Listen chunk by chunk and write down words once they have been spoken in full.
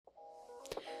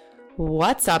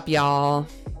What's up, y'all?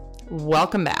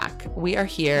 Welcome back. We are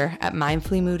here at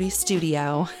Mindfully Moody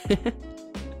Studio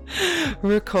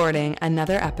recording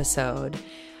another episode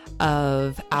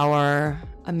of our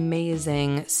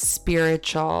amazing,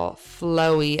 spiritual,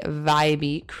 flowy,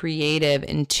 vibey, creative,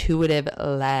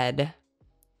 intuitive-led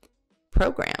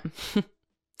program.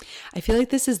 I feel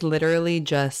like this is literally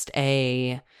just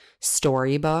a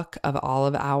storybook of all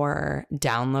of our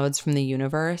downloads from the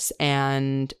universe.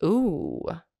 And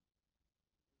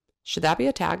should that be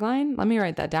a tagline? Let me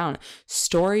write that down.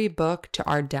 Storybook to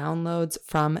our downloads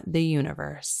from the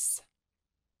universe.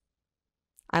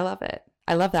 I love it.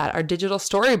 I love that. Our digital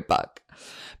storybook.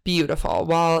 Beautiful.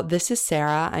 Well, this is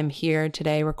Sarah. I'm here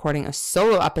today recording a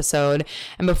solo episode.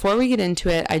 And before we get into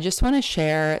it, I just want to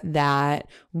share that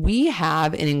we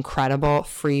have an incredible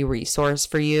free resource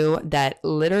for you that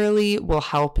literally will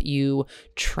help you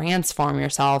transform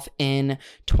yourself in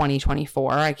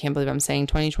 2024. I can't believe I'm saying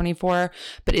 2024,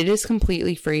 but it is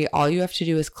completely free. All you have to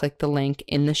do is click the link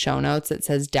in the show notes that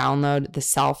says download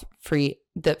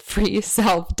the free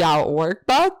self-doubt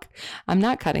workbook. I'm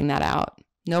not cutting that out.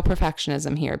 No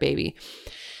perfectionism here, baby.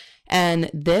 And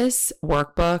this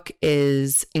workbook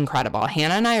is incredible.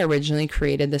 Hannah and I originally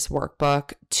created this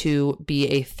workbook to be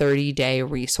a 30-day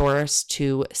resource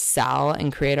to sell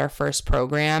and create our first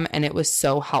program. And it was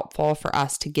so helpful for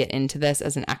us to get into this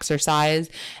as an exercise.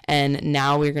 And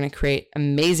now we're going to create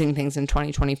amazing things in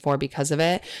 2024 because of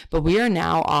it. But we are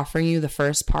now offering you the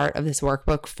first part of this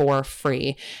workbook for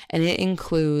free. And it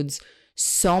includes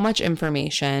so much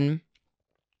information.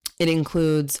 It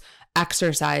includes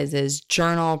exercises,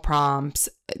 journal prompts,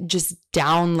 just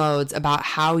downloads about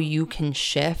how you can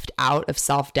shift out of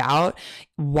self-doubt,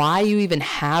 why you even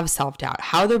have self-doubt,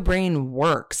 how the brain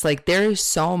works. Like, there's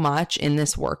so much in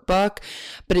this workbook,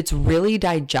 but it's really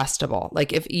digestible.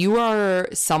 Like, if you are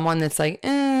someone that's like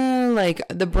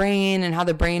the brain and how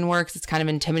the brain works, it's kind of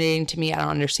intimidating to me. I don't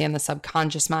understand the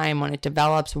subconscious mind when it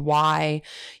develops, why.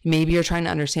 Maybe you're trying to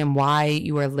understand why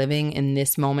you are living in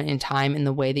this moment in time in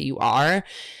the way that you are.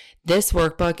 This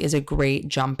workbook is a great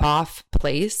jump off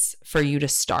place for you to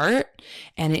start,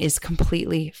 and it is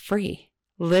completely free.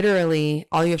 Literally,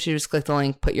 all you have to do is click the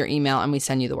link, put your email, and we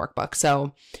send you the workbook.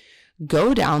 So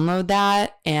go download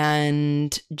that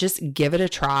and just give it a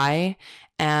try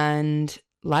and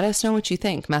let us know what you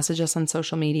think. Message us on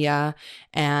social media.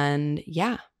 And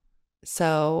yeah.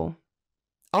 So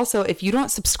also, if you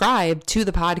don't subscribe to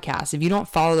the podcast, if you don't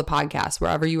follow the podcast,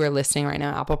 wherever you are listening right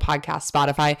now, Apple Podcasts,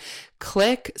 Spotify,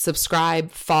 click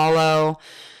subscribe, follow,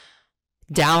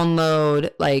 download,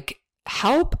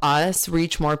 help us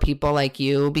reach more people like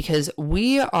you, because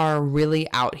we are really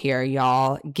out here,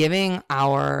 y'all, giving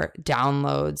our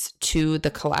downloads to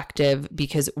the collective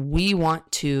because we want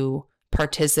to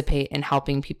participate in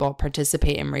helping people,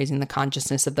 participate in raising the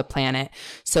consciousness of the planet.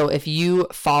 So if you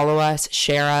follow us,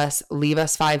 share us, leave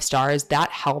us 5 stars, that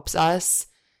helps us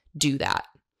do that.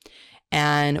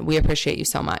 And we appreciate you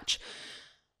so much.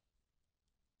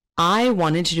 I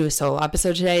wanted to do a solo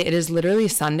episode today. It is literally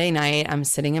Sunday night. I'm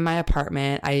sitting in my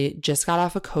apartment. I just got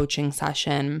off a coaching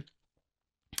session.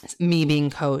 Me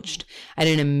being coached. I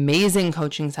had an amazing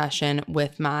coaching session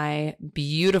with my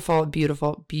beautiful,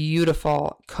 beautiful,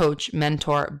 beautiful coach,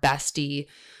 mentor, bestie,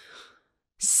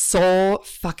 soul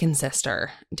fucking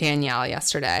sister, Danielle,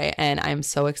 yesterday. And I'm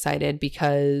so excited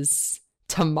because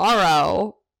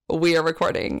tomorrow we are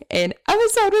recording an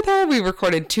episode with her. We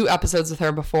recorded 2 episodes with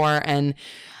her before, and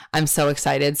I'm so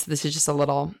excited. So this is just a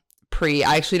little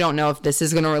I actually don't know if this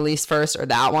is going to release first or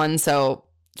that one. So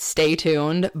stay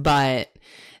tuned, but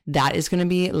that is going to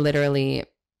be literally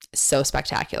so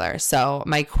spectacular. So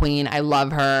my queen, I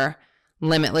love her.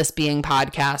 Limitless Being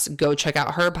podcast. Go check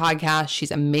out her podcast.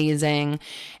 She's amazing.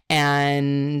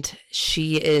 And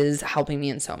she is helping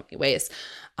me in so many ways.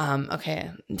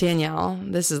 Okay, Danielle,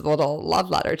 this is a little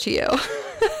love letter to you.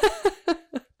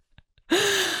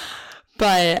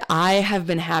 But I have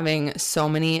been having so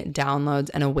many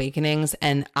downloads and awakenings,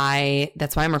 and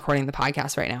that's why I'm recording the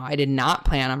podcast right now. I did not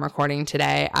plan on recording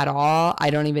today at all.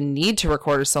 I don't even need to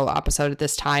record a solo episode at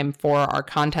this time for our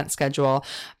content schedule,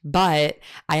 but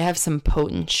I have some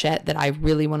potent shit that I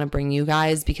really want to bring you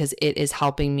guys because it is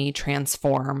helping me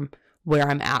transform where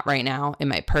I'm at right now in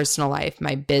my personal life,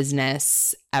 my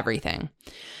business, everything.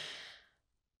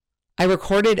 I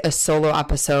recorded a solo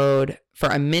episode for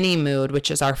a mini mood,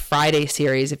 which is our Friday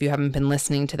series. If you haven't been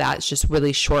listening to that, it's just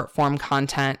really short form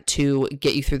content to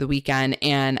get you through the weekend.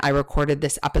 And I recorded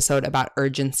this episode about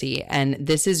urgency. And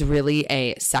this is really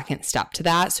a second step to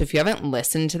that. So if you haven't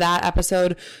listened to that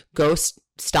episode, go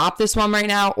stop this one right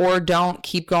now, or don't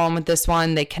keep going with this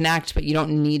one. They connect, but you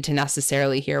don't need to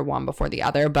necessarily hear one before the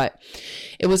other. But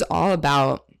it was all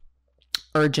about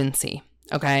urgency,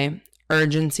 okay?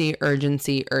 Urgency,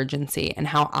 urgency, urgency, and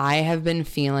how I have been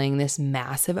feeling this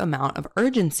massive amount of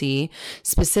urgency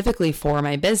specifically for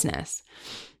my business.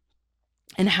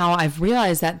 And how I've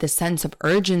realized that the sense of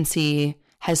urgency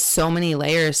has so many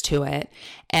layers to it.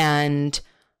 And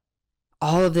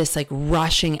all of this like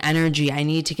rushing energy, I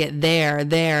need to get there.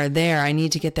 I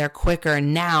need to get there quicker,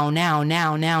 now.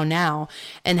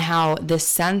 And how this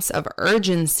sense of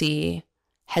urgency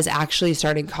has actually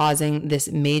started causing this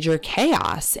major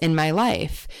chaos in my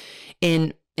life,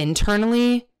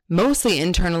 mostly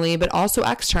internally, but also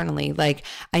externally. Like,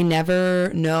 I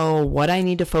never know what I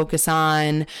need to focus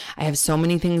on. I have so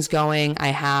many things going. I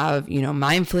have,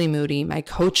 Mindfully Moody, my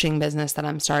coaching business that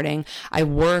I'm starting. I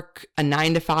work a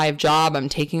 9-to-5 job. I'm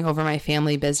taking over my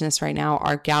family business right now,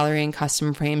 art gallery and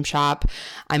custom frame shop.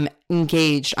 I'm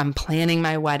engaged. I'm planning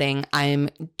my wedding. I'm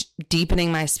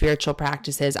deepening my spiritual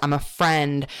practices. I'm a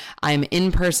friend. I'm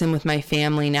in person with my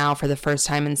family now for the first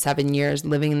time in 7 years,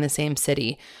 living in the same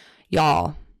city.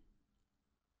 Y'all,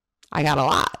 I got a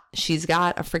lot. She's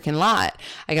got a freaking lot.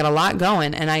 I got a lot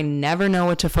going, and I never know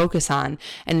what to focus on.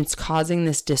 And it's causing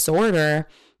this disorder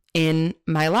in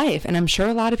my life. And I'm sure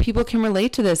a lot of people can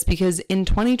relate to this, because in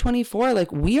 2024,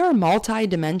 like, we are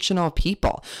multi-dimensional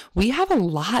people. We have a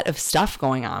lot of stuff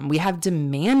going on. We have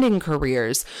demanding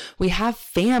careers. We have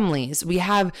families. We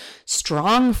have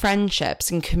strong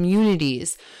friendships and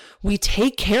communities. We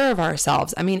take care of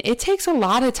ourselves. I mean, it takes a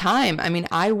lot of time. I mean,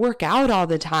 I work out all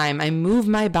the time. I move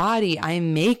my body. I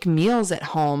make meals at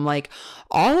home. Like,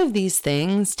 all of these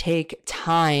things take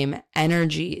time,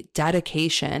 energy,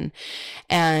 dedication,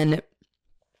 and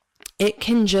it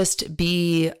can just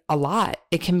be a lot.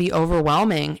 It can be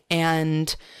overwhelming.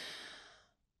 And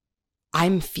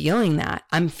I'm feeling that.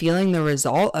 I'm feeling the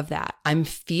result of that. I'm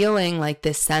feeling like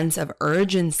this sense of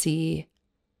urgency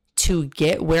to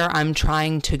get where I'm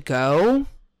trying to go,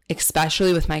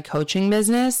 especially with my coaching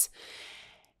business,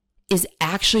 is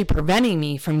actually preventing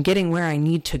me from getting where I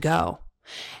need to go.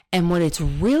 And what it's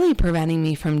really preventing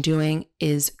me from doing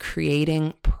is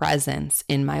creating presence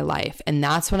in my life. And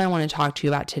that's what I want to talk to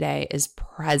you about today, is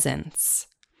presence.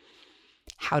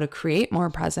 How to create more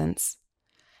presence.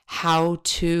 How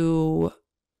to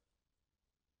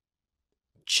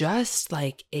just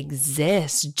like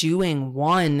exist doing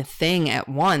one thing at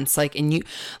once. Like, and you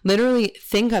literally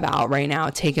think about right now,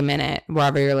 take a minute,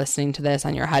 wherever you're listening to this,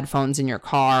 on your headphones, in your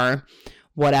car,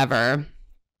 whatever,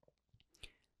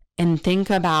 and think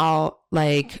about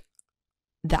like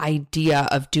the idea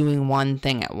of doing one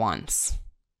thing at once.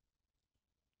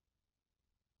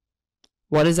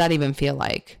 What does that even feel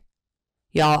like?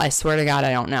 Y'all, I swear to God,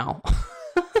 I don't know.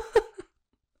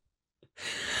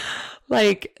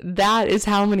 Like, that is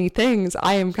how many things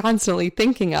I am constantly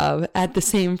thinking of at the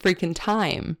same freaking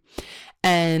time.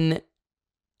 And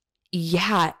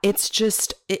yeah, it's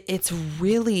just, it's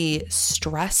really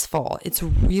stressful. It's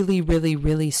really, really,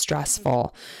 really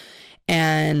stressful.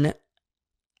 And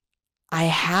I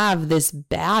have this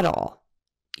battle,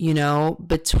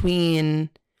 between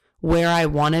where I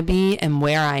want to be and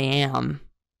where I am.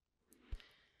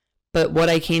 But what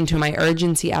I came to in my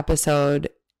urgency episode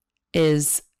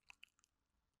is,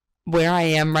 where I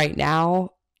am right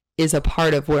now is a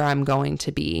part of where I'm going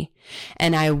to be.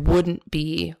 And I wouldn't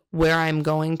be where I'm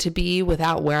going to be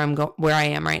without where I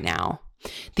am right now.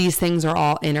 These things are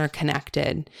all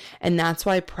interconnected. And that's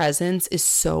why presence is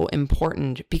so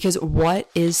important, because what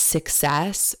is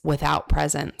success without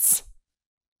presence?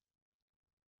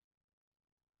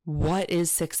 What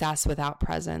is success without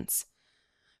presence?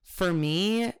 For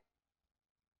me,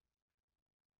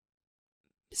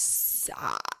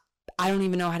 I don't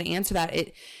even know how to answer that.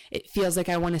 It feels like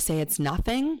I want to say it's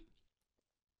nothing.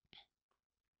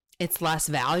 It's less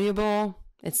valuable.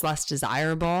 It's less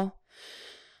desirable.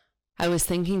 I was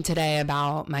thinking today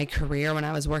about my career when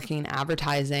I was working in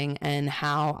advertising, and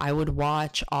how I would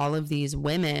watch all of these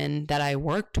women that I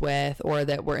worked with, or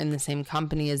that were in the same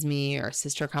company as me, or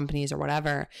sister companies or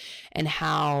whatever, and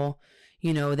how,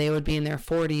 they would be in their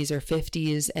 40s or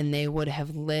 50s, and they would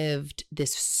have lived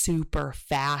this super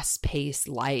fast-paced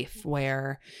life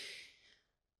where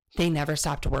they never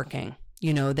stopped working.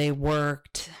 They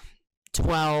worked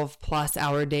 12 plus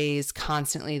hour days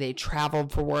constantly. They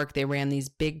traveled for work. They ran these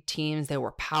big teams. They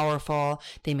were powerful.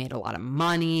 They made a lot of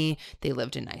money. They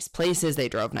lived in nice places. They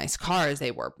drove nice cars. They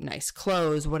wore nice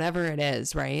clothes, whatever it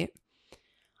is, right?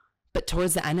 But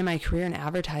towards the end of my career in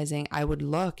advertising, I would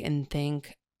look and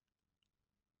think,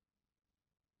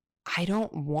 I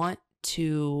don't want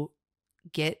to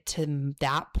get to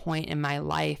that point in my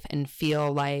life and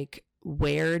feel like,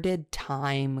 where did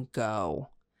time go?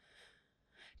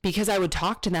 Because I would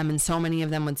talk to them and so many of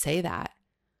them would say that,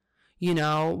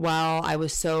 well, I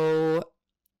was so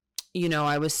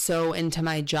into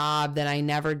my job that I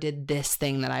never did this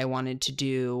thing that I wanted to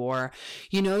do. Or,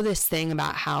 this thing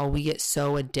about how we get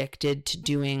so addicted to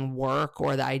doing work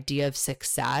or the idea of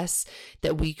success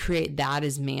that we create that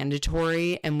as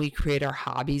mandatory and we create our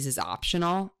hobbies as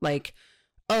optional. Like,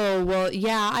 oh, well,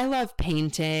 yeah, I love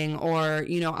painting, or,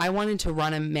 I wanted to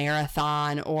run a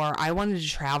marathon, or I wanted to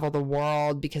travel the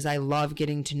world because I love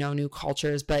getting to know new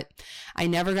cultures, but I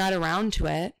never got around to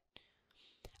it.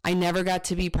 I never got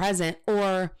to be present.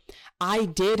 Or I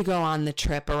did go on the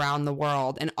trip around the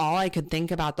world and all I could think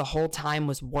about the whole time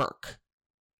was work.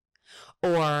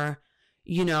 Or,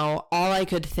 all I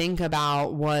could think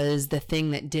about was the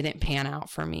thing that didn't pan out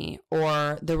for me,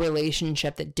 or the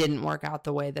relationship that didn't work out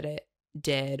the way that it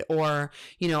did. Or,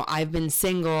 I've been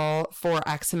single for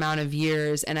X amount of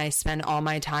years and I spend all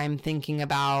my time thinking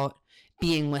about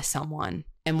being with someone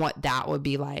and what that would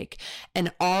be like.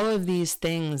 And all of these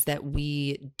things that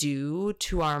we do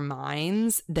to our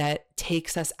minds that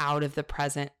takes us out of the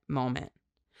present moment.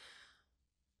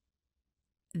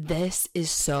 This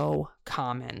is so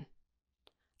common.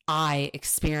 I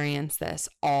experience this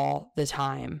all the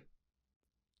time.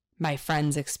 My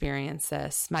friends experience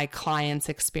this. My clients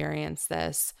experience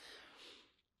this.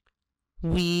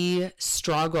 We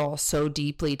struggle so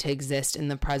deeply to exist in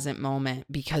the present moment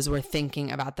because we're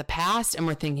thinking about the past and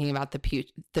we're thinking about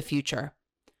the future.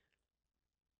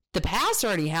 The past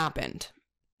already happened.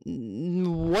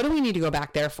 What do we need to go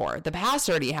back there for? The past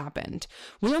already happened.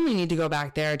 We only need to go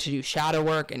back there to do shadow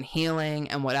work and healing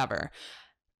and whatever.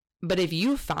 But if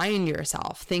you find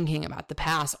yourself thinking about the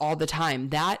past all the time,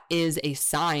 that is a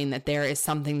sign that there is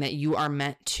something that you are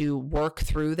meant to work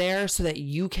through there so that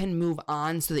you can move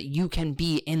on, so that you can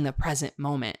be in the present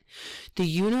moment. The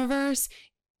universe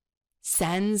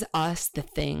sends us the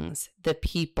things, the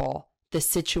people, the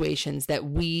situations that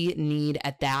we need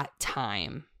at that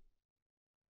time.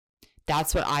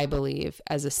 That's what I believe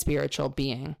as a spiritual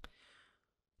being.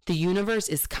 The universe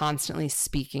is constantly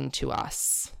speaking to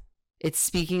us. It's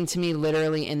speaking to me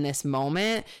literally in this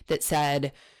moment that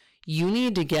said, you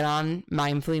need to get on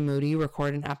Mindfully Moody,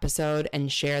 record an episode,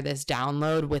 and share this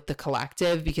download with the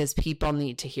collective because people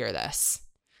need to hear this.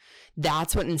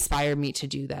 That's what inspired me to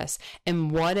do this.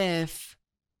 And what if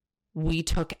we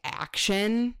took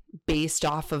action based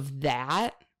off of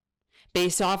that,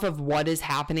 based off of what is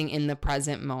happening in the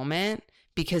present moment,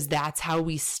 because that's how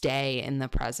we stay in the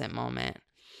present moment.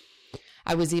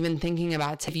 I was even thinking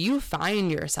about, if you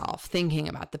find yourself thinking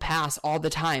about the past all the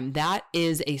time, that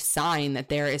is a sign that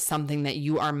there is something that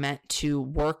you are meant to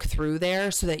work through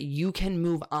there so that you can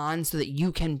move on, so that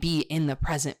you can be in the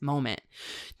present moment.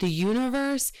 The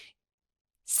universe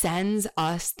sends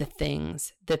us the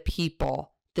things, the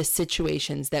people, the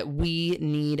situations that we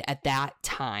need at that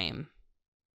time.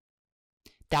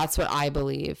 That's what I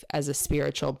believe as a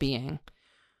spiritual being.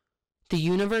 The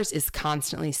universe is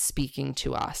constantly speaking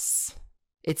to us.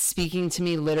 It's speaking to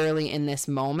me literally in this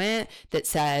moment that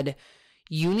said,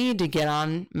 you need to get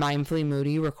on Mindfully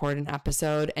Moody, record an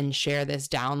episode, and share this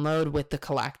download with the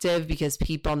collective because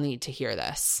people need to hear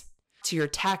this. To your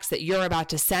text that you're about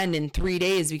to send in 3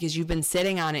 days because you've been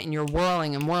sitting on it and you're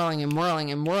whirling and whirling and whirling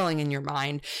and whirling in your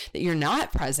mind, that you're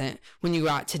not present when you go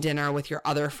out to dinner with your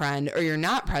other friend, or you're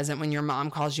not present when your mom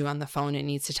calls you on the phone and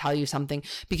needs to tell you something,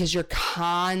 because you're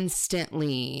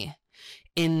constantly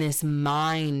in this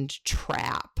mind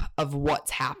trap of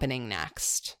what's happening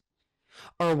next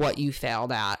or what you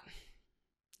failed at.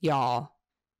 Y'all,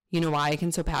 you know why I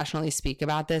can so passionately speak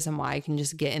about this and why I can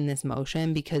just get in this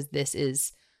motion? Because this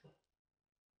is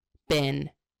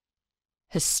been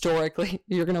historically,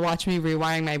 you're going to watch me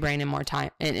rewiring my brain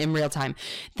in real time.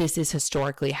 This is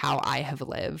historically how I have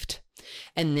lived.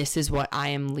 And this is what I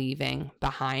am leaving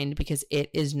behind because it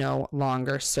is no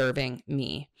longer serving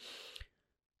me.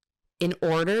 In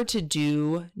order to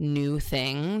do new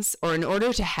things, or in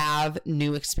order to have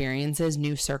new experiences,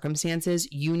 new circumstances,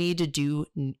 you need to do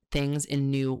things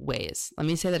in new ways. Let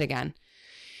me say that again.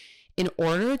 In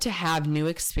order to have new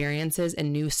experiences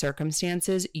and new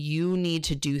circumstances, you need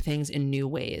to do things in new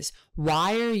ways.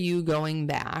 Why are you going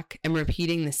back and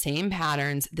repeating the same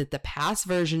patterns that the past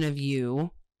version of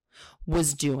you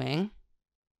was doing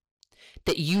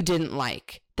that you didn't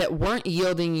like, that weren't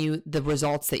yielding you the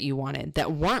results that you wanted,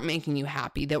 that weren't making you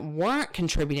happy, that weren't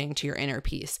contributing to your inner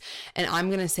peace? And I'm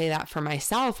going to say that for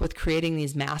myself with creating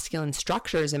these masculine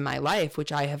structures in my life,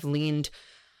 which I have leaned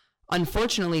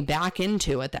unfortunately back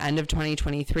into at the end of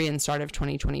 2023 and start of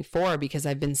 2024, because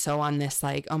I've been so on this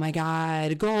like, oh my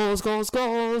God, goals,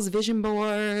 vision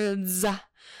boards,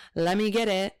 let me get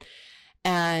it.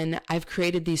 And I've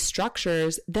created these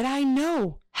structures that I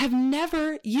know have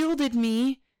never yielded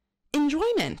me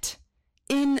enjoyment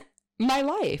in my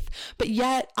life. But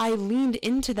yet I leaned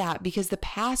into that because the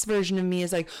past version of me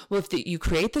is like, well, if you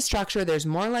create the structure, there's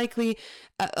more likely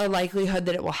a likelihood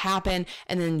that it will happen.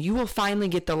 And then you will finally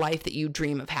get the life that you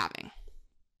dream of having.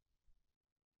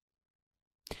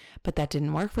 But that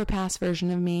didn't work for a past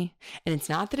version of me. And it's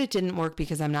not that it didn't work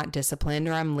because I'm not disciplined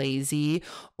or I'm lazy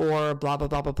or blah, blah,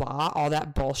 blah, blah, blah, all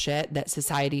that bullshit that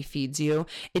society feeds you.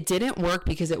 It didn't work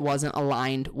because it wasn't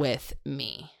aligned with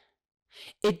me.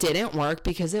 It didn't work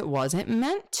because it wasn't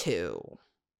meant to.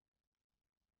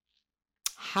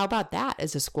 How about that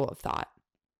as a school of thought?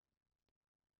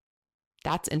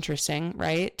 That's interesting,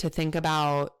 right? To think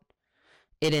about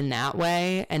it in that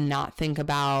way and not think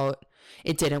about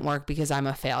it didn't work because I'm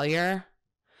a failure.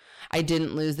 I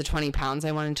didn't lose the 20 pounds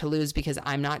I wanted to lose because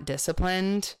I'm not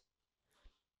disciplined.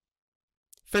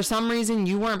 For some reason,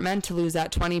 you weren't meant to lose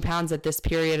that 20 pounds at this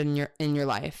period in your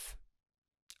life,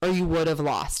 or you would have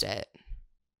lost it.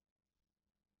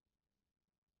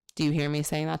 Do you hear me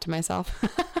saying that to myself?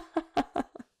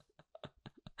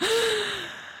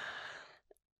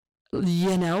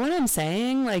 You know what I'm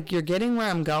saying? Like, you're getting where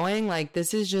I'm going. Like,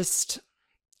 this is just,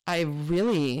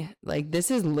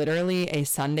 this is literally a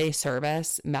Sunday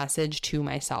service message to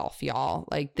myself, y'all.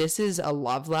 Like, this is a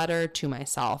love letter to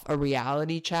myself, a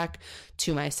reality check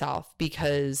to myself,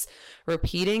 because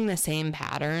repeating the same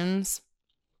patterns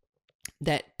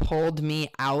that pulled me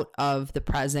out of the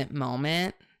present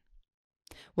moment,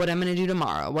 what I'm going to do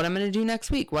tomorrow, what I'm going to do next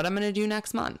week, what I'm going to do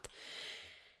next month.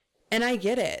 And I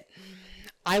get it.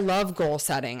 I love goal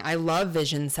setting. I love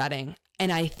vision setting.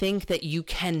 And I think that you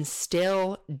can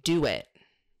still do it.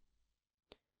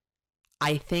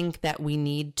 I think that we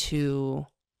need to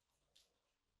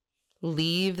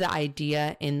leave the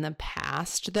idea in the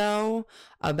past, though,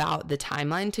 about the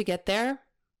timeline to get there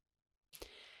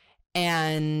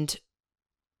and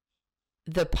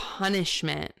the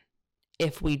punishment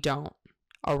if we don't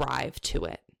arrive to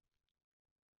it.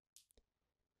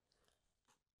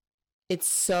 It's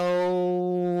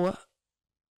so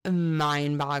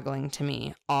mind-boggling to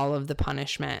me, all of the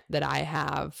punishment that I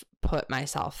have put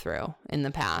myself through in the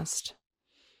past.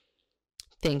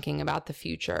 Thinking about the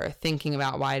future, thinking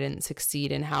about why I didn't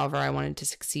succeed in however I wanted to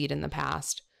succeed in the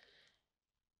past.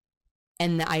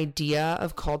 And the idea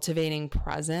of cultivating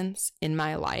presence in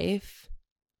my life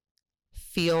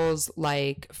feels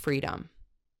like freedom.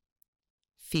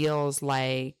 Feels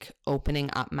like opening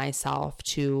up myself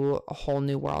to a whole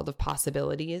new world of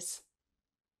possibilities.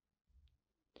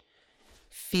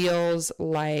 Feels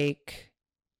like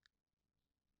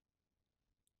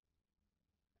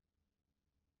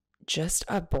just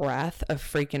a breath of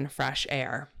freaking fresh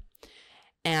air.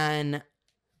 And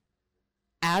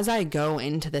as I go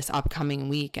into this upcoming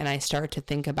week and I start to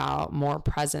think about more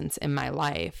presence in my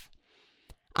life,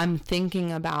 I'm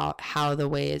thinking about how the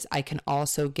ways I can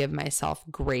also give myself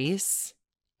grace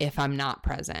if I'm not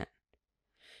present.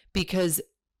 Because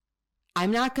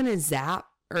I'm not going to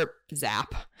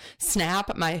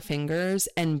snap my fingers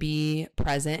and be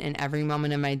present in every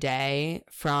moment of my day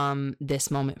from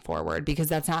this moment forward, because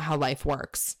that's not how life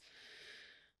works.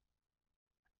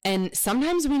 And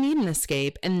sometimes we need an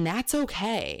escape, and that's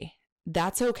okay.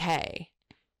 That's okay.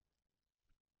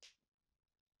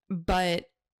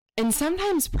 And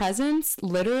sometimes presence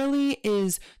literally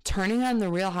is turning on the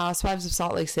Real Housewives of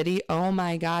Salt Lake City. Oh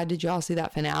my God, did y'all see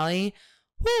that finale?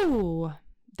 Woo!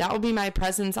 That will be my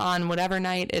presence on whatever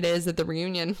night it is that the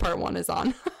reunion part 1 is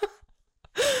on.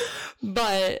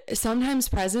 But sometimes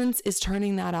presence is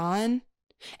turning that on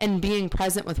and being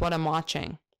present with what I'm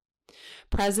watching.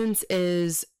 Presence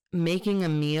is making a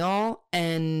meal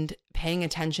and paying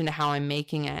attention to how I'm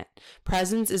making it.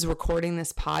 Presence is recording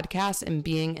this podcast and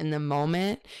being in the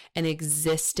moment and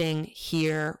existing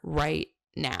here right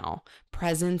now.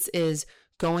 Presence is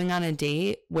going on a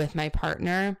date with my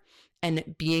partner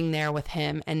and being there with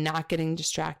him and not getting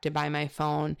distracted by my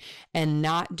phone and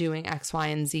not doing X, Y,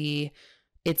 and Z.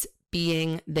 It's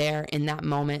being there in that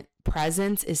moment.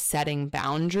 Presence is setting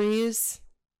boundaries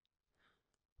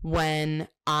when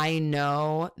I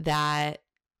know that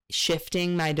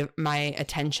shifting my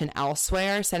attention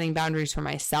elsewhere, setting boundaries for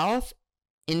myself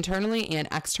internally and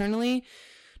externally,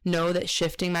 know that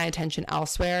shifting my attention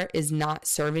elsewhere is not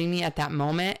serving me at that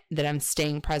moment, that I'm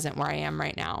staying present where I am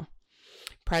right now.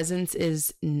 Presence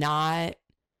is not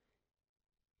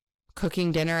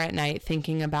cooking dinner at night,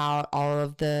 thinking about all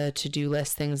of the to-do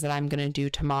list things that I'm going to do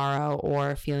tomorrow,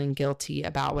 or feeling guilty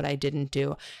about what I didn't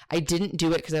do. I didn't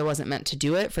do it because I wasn't meant to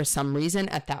do it for some reason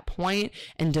at that point,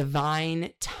 and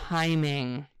divine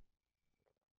timing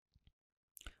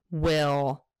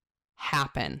will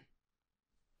happen.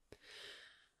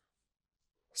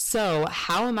 So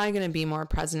how am I going to be more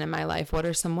present in my life? What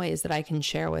are some ways that I can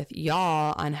share with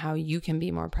y'all on how you can be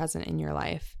more present in your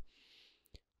life?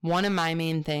 One of my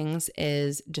main things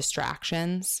is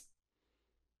distractions.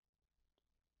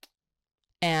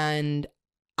 And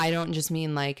I don't just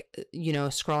mean like,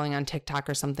 scrolling on TikTok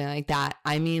or something like that.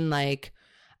 I mean like,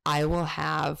 I will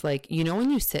have like, when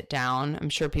you sit down, I'm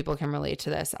sure people can relate to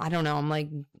this. I don't know. I'm like,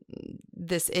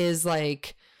 this is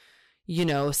like,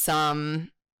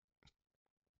 some,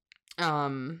 I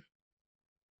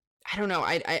don't know.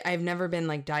 I've never been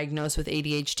like diagnosed with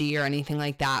ADHD or anything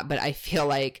like that, but I feel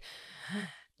like,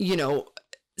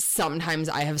 sometimes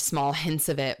I have small hints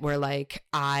of it where like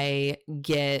I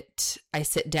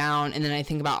sit down and then I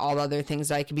think about all the other things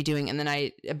that I could be doing, and then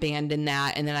I abandon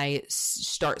that, and then I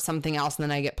start something else, and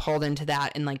then I get pulled into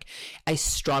that, and like I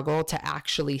struggle to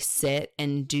actually sit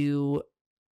and do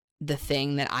the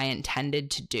thing that I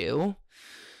intended to do.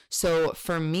 So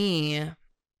for me,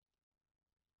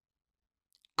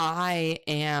 I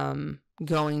am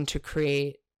going to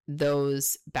create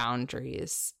those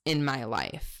boundaries in my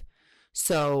life.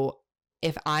 So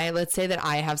if let's say that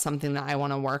I have something that I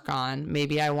want to work on,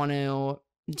 maybe I want to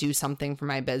do something for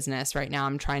my business. Right now,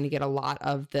 I'm trying to get a lot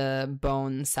of the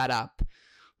bones set up.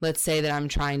 Let's say that I'm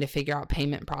trying to figure out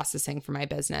payment processing for my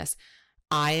business.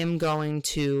 I am going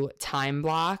to time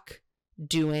block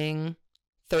doing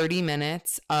 30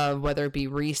 minutes of whether it be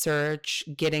research,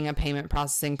 getting a payment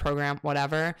processing program,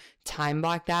 whatever, time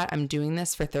block that. I'm doing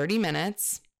this for 30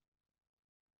 minutes.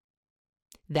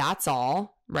 That's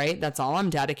all, right? That's all I'm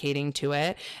dedicating to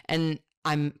it. And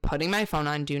I'm putting my phone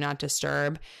on Do Not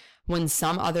Disturb. When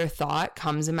some other thought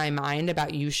comes in my mind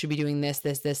about you should be doing this,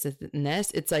 and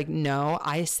this, it's like, no,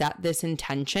 I set this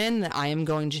intention that I am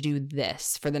going to do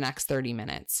this for the next 30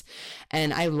 minutes.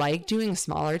 And I like doing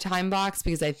smaller time blocks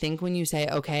because I think when you say,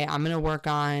 okay, I'm going to work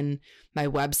on my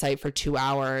website for 2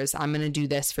 hours, I'm going to do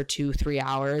this for 2-3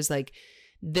 hours, like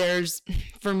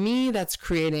for me, that's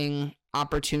creating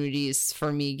opportunities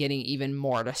for me getting even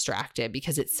more distracted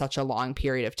because it's such a long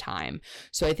period of time.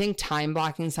 So I think time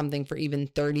blocking something for even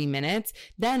 30 minutes,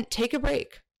 then take a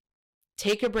break,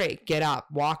 get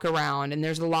up, walk around. And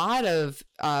there's a lot of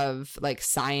like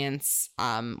science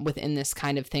within this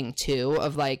kind of thing too,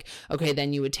 of like, okay,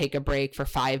 then you would take a break for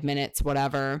 5 minutes,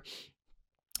 whatever.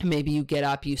 Maybe you get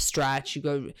up, you stretch, you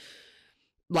go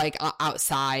like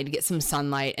outside, get some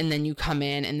sunlight, and then you come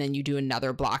in and then you do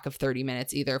another block of 30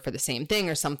 minutes either for the same thing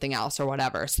or something else or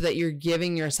whatever, so that you're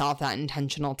giving yourself that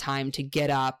intentional time to get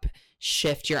up,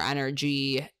 shift your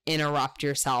energy, interrupt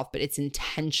yourself, but it's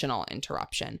intentional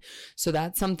interruption. So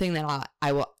that's something that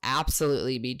I will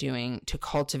absolutely be doing to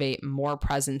cultivate more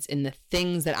presence in the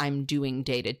things that I'm doing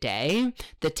day to day,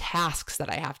 the tasks that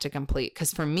I have to complete.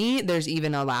 Because for me, there's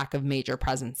even a lack of major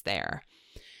presence there.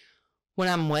 When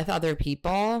I'm with other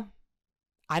people,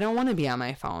 I don't want to be on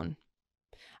my phone.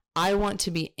 I want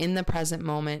to be in the present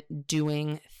moment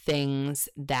doing things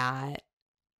that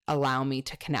allow me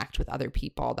to connect with other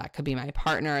people. That could be my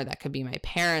partner, that could be my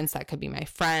parents, that could be my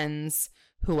friends,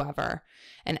 whoever.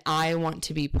 And I want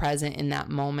to be present in that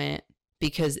moment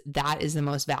because that is the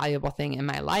most valuable thing in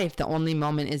my life. The only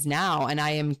moment is now, and I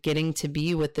am getting to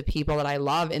be with the people that I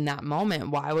love in that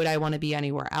moment. Why would I want to be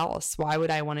anywhere else? Why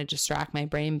would I want to distract my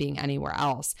brain being anywhere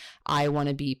else? I want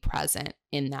to be present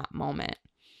in that moment.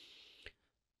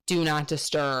 Do not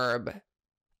disturb.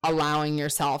 Allowing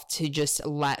yourself to just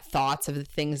let thoughts of the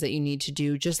things that you need to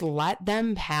do, just let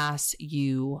them pass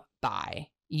you by.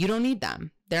 You don't need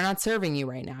them. They're not serving you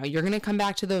right now. You're going to come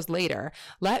back to those later.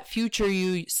 Let future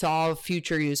you solve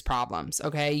future you's problems,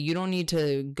 okay? You don't need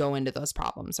to go into those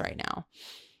problems right now.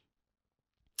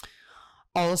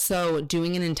 Also,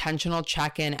 doing an intentional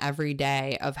check-in every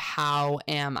day of how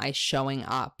am I showing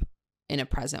up in a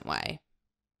present way?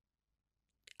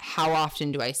 How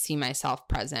often do I see myself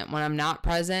present? When I'm not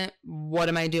present, what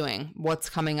am I doing? What's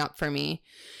coming up for me?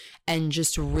 And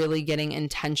just really getting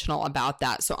intentional about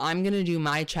that. So I'm going to do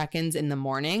my check-ins in the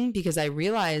morning because I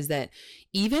realize that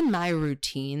even my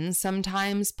routines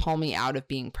sometimes pull me out of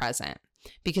being present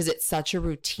because it's such a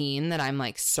routine that I'm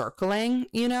like circling,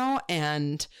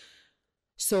 and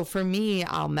so for me,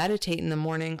 I'll meditate in the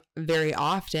morning very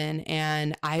often,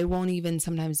 and I won't even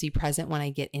sometimes be present when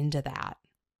I get into that.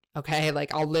 Okay,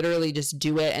 like I'll literally just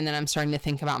do it and then I'm starting to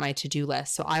think about my to-do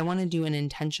list. So I want to do an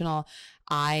intentional,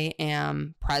 I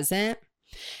am present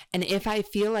And if I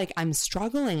feel like I'm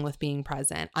struggling with being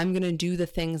present, I'm going to do the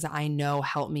things that I know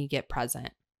help me get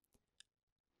present.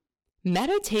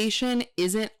 Meditation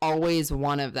isn't always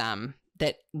one of them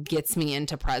that gets me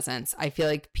into presence. I feel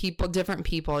like different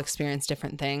people experience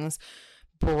different things.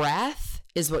 Breath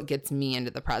is what gets me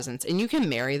into the presence. And you can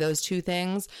marry those two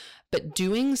things, but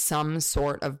doing some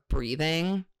sort of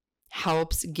breathing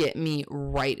helps get me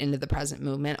right into the present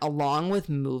moment along with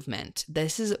movement.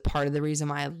 This is part of the reason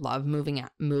why I love moving.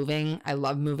 I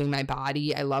love moving my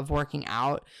body. I love working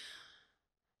out.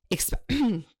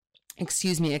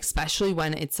 Excuse me, especially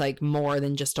when it's like more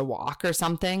than just a walk or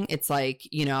something. It's like,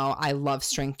 I love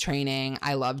strength training.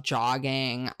 I love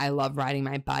jogging. I love riding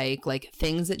my bike, like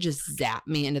things that just zap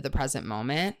me into the present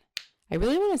moment. I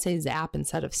really want to say zap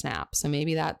instead of snap. So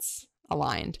maybe that's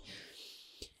aligned.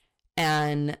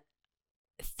 And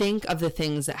think of the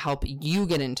things that help you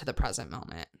get into the present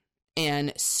moment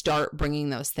and start bringing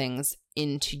those things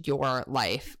into your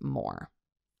life more.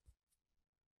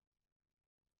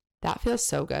 That feels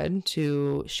so good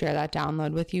to share that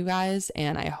download with you guys.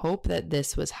 And I hope that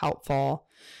this was helpful.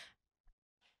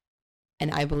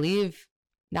 And I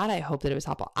hope that it was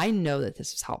helpful. I know that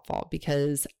this was helpful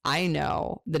because I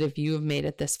know that if you have made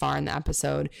it this far in the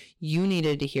episode, you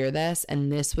needed to hear this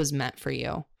and this was meant for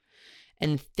you.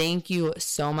 And thank you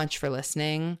so much for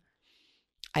listening.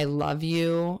 I love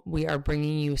you. We are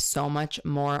bringing you so much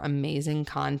more amazing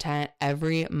content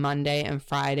every Monday and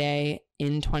Friday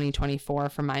in 2024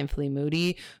 for Mindfully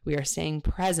Moody. We are staying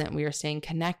present. We are staying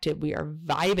connected. We are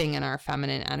vibing in our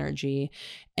feminine energy.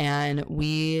 And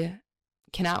we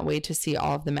cannot wait to see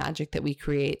all of the magic that we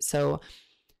create. So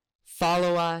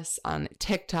follow us on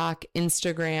TikTok,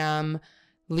 Instagram,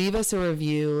 leave us a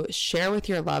review, share with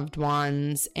your loved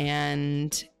ones,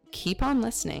 and keep on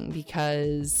listening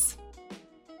because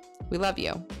we love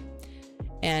you.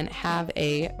 And have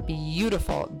a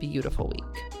beautiful, beautiful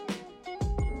week.